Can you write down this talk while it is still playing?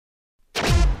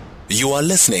You are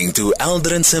listening to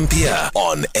Aldrin Sampear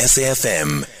on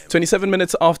SAFM. 27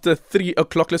 minutes after 3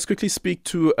 o'clock. Let's quickly speak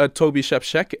to Toby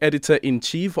Shapshak,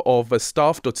 editor-in-chief of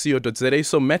staff.co.za.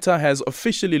 So Meta has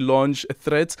officially launched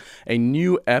Threads, a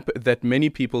new app that many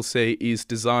people say is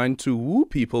designed to woo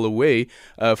people away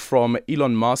from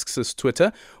Elon Musk's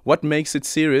Twitter. What makes it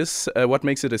serious? What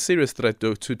makes it a serious threat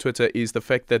to Twitter is the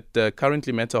fact that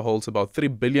currently Meta holds about 3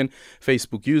 billion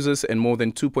Facebook users and more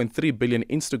than 2.3 billion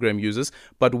Instagram users.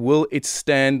 But will it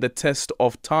stand the test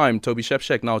of time? Toby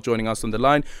Shapshak now joining us on the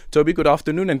line. Toby, good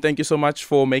afternoon, and thank you so much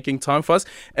for making time for us.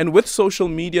 And with social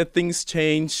media, things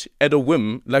change at a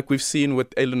whim, like we've seen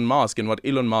with Elon Musk and what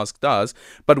Elon Musk does.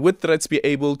 But would Threads be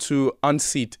able to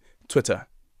unseat Twitter?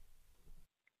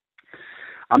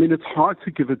 I mean, it's hard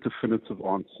to give a definitive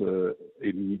answer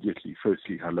immediately.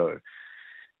 Firstly, hello.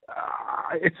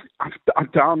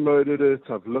 I've downloaded it.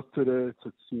 I've looked at it.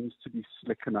 It seems to be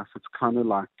slick enough. It's kind of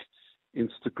like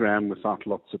Instagram without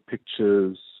lots of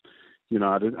pictures. You know,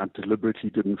 I deliberately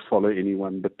didn't follow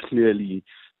anyone, but clearly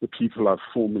the people I've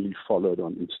formerly followed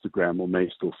on Instagram or may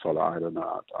still follow, I don't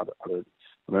know.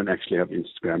 I don't actually have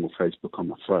Instagram or Facebook on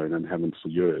my phone and haven't for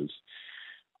years.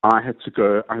 I had to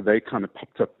go, they kind of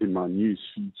popped up in my news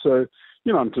feed. So,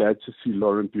 you know, I'm glad to see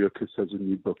Lauren Bierkus has a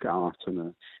new book out, and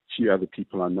a few other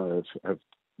people I know have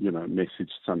you know,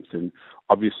 messaged something.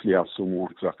 Obviously, I saw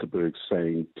Mark Zuckerberg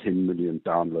saying 10 million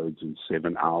downloads in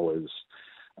 7 hours.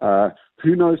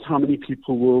 Who knows how many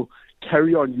people will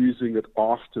carry on using it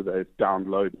after they've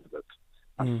downloaded it.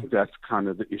 I think that's kind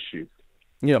of the issue.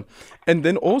 Yeah, and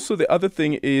then also the other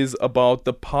thing is about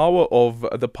the power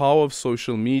of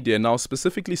social media. Now,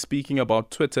 specifically speaking about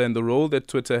Twitter and the role that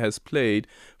Twitter has played,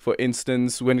 for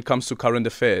instance, when it comes to current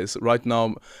affairs. Right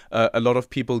now, a lot of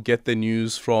people get their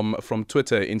news from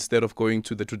Twitter instead of going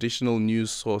to the traditional news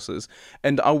sources.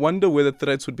 And I wonder whether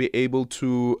Threads would be able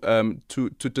to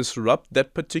disrupt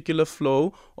that particular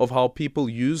flow of how people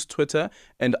use Twitter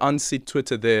and unseat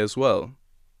Twitter there as well.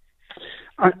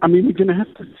 I mean, we're going to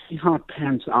have to see how it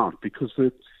pans out, because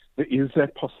there is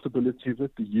that possibility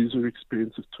that the user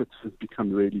experience of Twitter has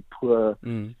become really poor.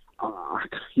 You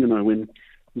know, when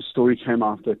the story came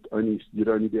out that you'd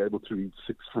only be able to read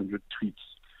 600 tweets,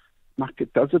 like,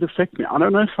 does it affect me? I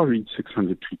don't know if I read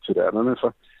 600 tweets a day. I don't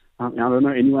know I don't know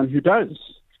anyone who does.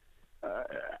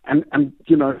 And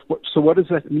you know, so what does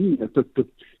that mean?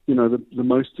 The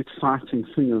most exciting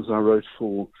thing, as I wrote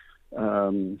for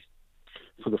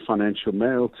the Financial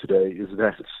Mail today, is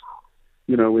that,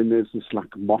 you know, when there's this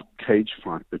like mock cage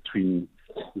fight between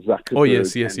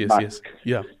Zuckerberg and Musk,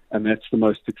 yeah, and that's the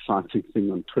most exciting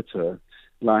thing on Twitter.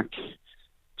 Like,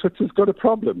 Twitter's got a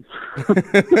problem.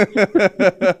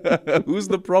 Who's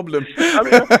the problem? I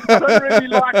mean, I don't really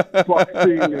like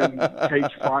boxing and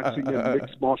cage fighting and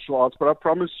mixed martial arts, but I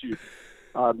promise you,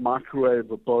 I'd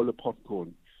microwave a bowl of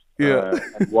popcorn. And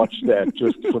watch that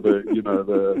just for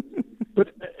but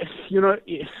you know,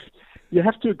 you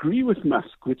have to agree with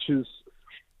Musk, which is,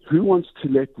 who wants to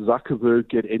let Zuckerberg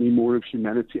get any more of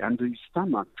humanity under his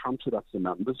thumb? I counted up the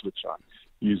numbers, which I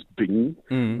used Bing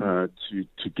to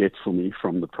get for me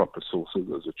from the proper sources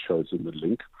as it shows in the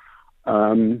link.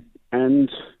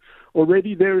 And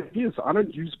already there it is. I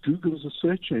don't use Google as a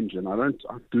search engine.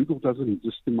 Google doesn't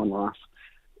exist in my life.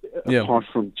 Apart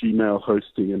from Gmail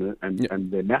hosting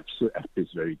and their Maps app is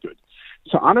very good.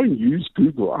 So I don't use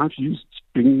Google. I've used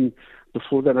Bing.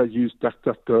 Before that, I used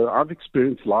DuckDuckGo. I've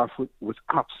experienced life with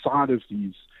outside of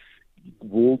these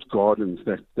walled gardens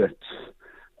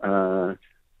that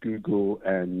Google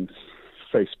and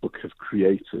Facebook have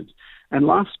created. And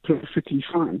life's perfectly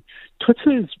fine.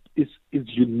 Twitter is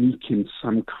unique in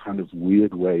some kind of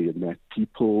weird way, in that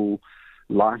people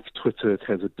like Twitter. It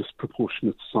has a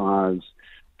disproportionate size,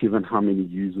 given how many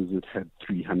users it had,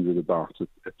 300 about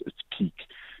at its peak,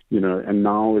 you know, and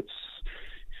now it's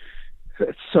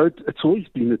always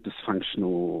been a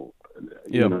dysfunctional,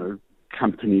 you know,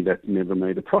 company that never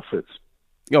made a profit.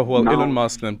 Yeah, well, now, Elon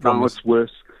Musk then promised. Now it's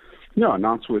worth,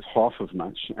 now it's worth half of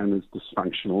much and is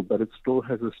dysfunctional, but it still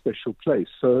has a special place.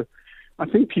 So I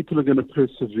think people are going to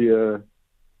persevere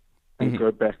and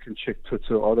go back and check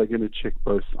Twitter. Are they going to check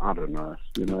both? I don't know.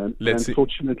 You know,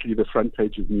 unfortunately, the front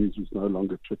page of news is no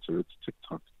longer Twitter; it's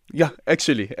TikTok. Yeah,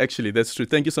 actually, that's true.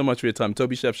 Thank you so much for your time,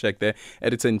 Toby Shapshak, there,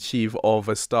 editor-in-chief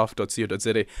of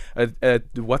staff.co.za. The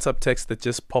WhatsApp text that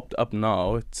just popped up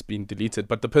now, it's been deleted,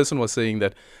 but the person was saying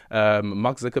that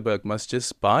Mark Zuckerberg must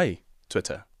just buy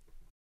Twitter.